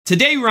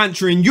Today we're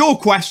answering your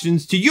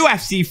questions to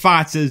UFC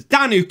fighters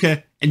Dan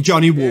Hooker and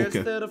Johnny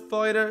Walker. Here's to the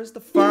fighters, the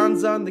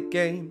fans and the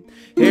game.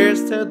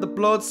 Here's to the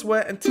blood,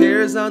 sweat and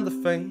tears and the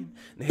fame.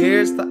 And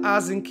here's to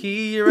Az and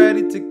Key, you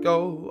ready to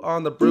go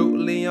on the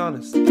Brutally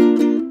Honest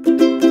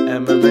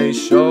MMA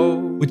show.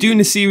 We're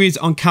doing a series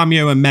on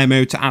Cameo and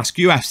Memo to ask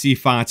UFC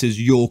fighters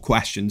your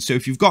questions. So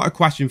if you've got a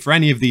question for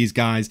any of these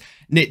guys,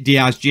 Nick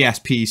Diaz,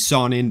 GSP,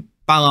 Sonnen,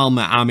 Belal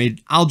Muhammad,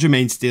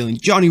 Aljamain Sterling,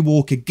 Johnny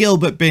Walker,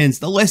 Gilbert Burns,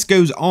 the list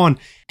goes on.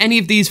 Any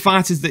of these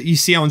fighters that you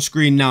see on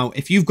screen now,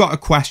 if you've got a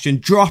question,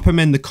 drop them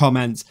in the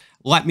comments.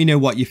 Let me know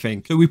what you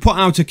think. So we put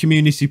out a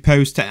community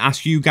post to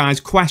ask you guys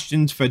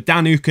questions for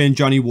Dan Hooker and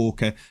Johnny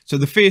Walker. So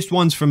the first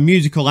one's from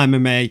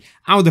MusicalMMA,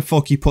 how the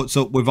fuck he puts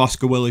up with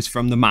Oscar Willis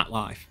from the Mat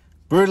Life.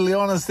 Brutally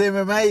Honest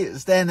MMA,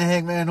 Stan the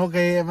Hangman Hooker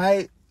here,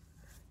 mate.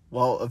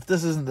 Well, if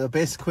this isn't the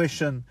best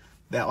question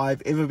that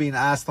I've ever been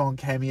asked on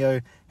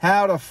Cameo,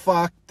 how the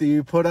fuck do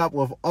you put up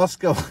with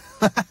Oscar?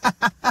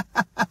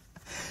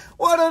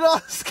 What did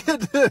Oscar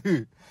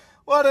do?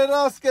 What did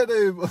Oscar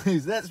do,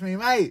 boys? That's me,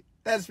 mate.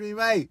 That's me,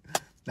 mate.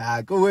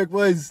 Nah, good work,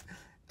 boys.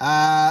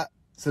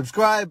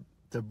 Subscribe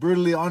to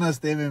Brutally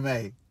Honest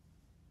MMA.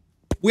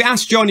 We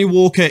asked Johnny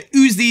Walker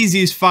who's the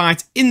easiest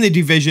fight in the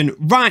division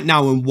right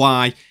now and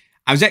why.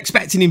 I was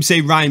expecting him to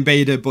say Ryan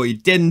Bader, but he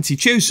didn't. He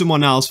chose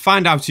someone else.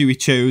 Find out who he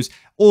chose.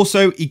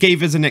 Also, he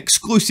gave us an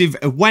exclusive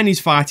of when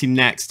he's fighting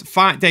next.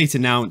 Fight date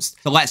announced.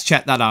 So let's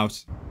check that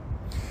out.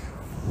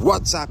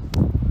 What's up?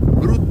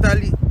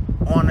 Brutally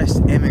Honest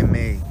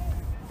MMA.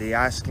 They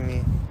ask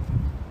me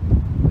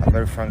a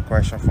very fun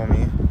question for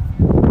me.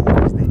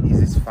 What is the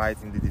easiest fight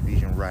in the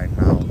division right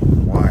now?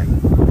 Why?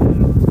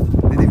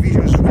 The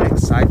division is really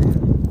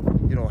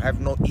exciting. You know, have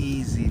no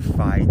easy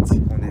fight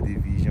on the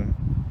division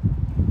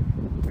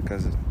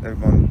because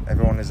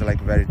everyone is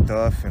like very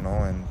tough, you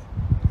know, and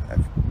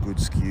have good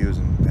skills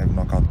and have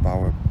knockout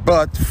power.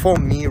 But for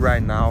me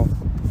right now,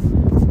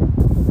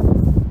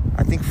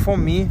 I think for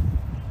me,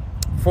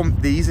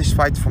 the easiest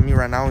fight for me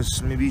right now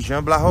is maybe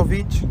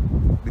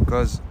Błachowicz,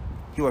 because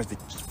he was the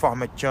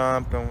former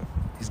champion.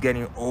 He's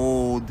getting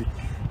old.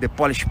 The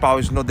polish power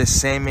is not the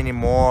same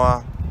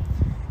anymore,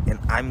 and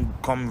I'm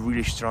coming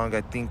really strong.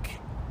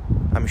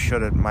 I'm sure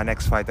that my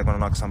next fight I'm gonna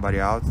knock somebody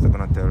out. They're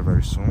gonna tell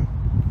very soon.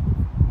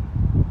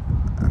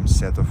 I'm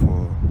settled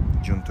for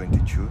June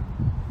 22,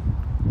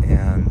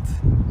 and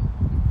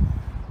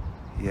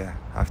yeah,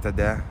 after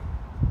that,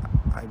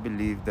 I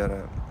believe that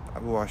I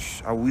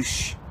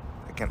wish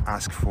I can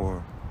ask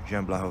for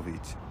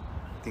Błachowicz.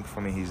 I think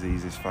for me he's the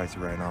easiest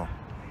fighter right now,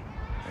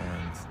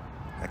 and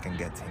I can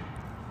get him.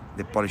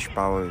 The polish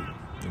power,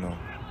 you know,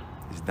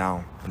 is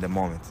down in the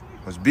moment.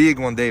 It was big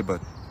one day,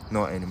 but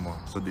not anymore.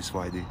 So this is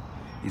why the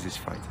easiest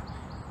fighter.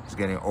 He's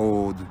getting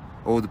old.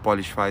 Old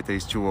polish fighter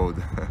is too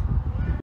old.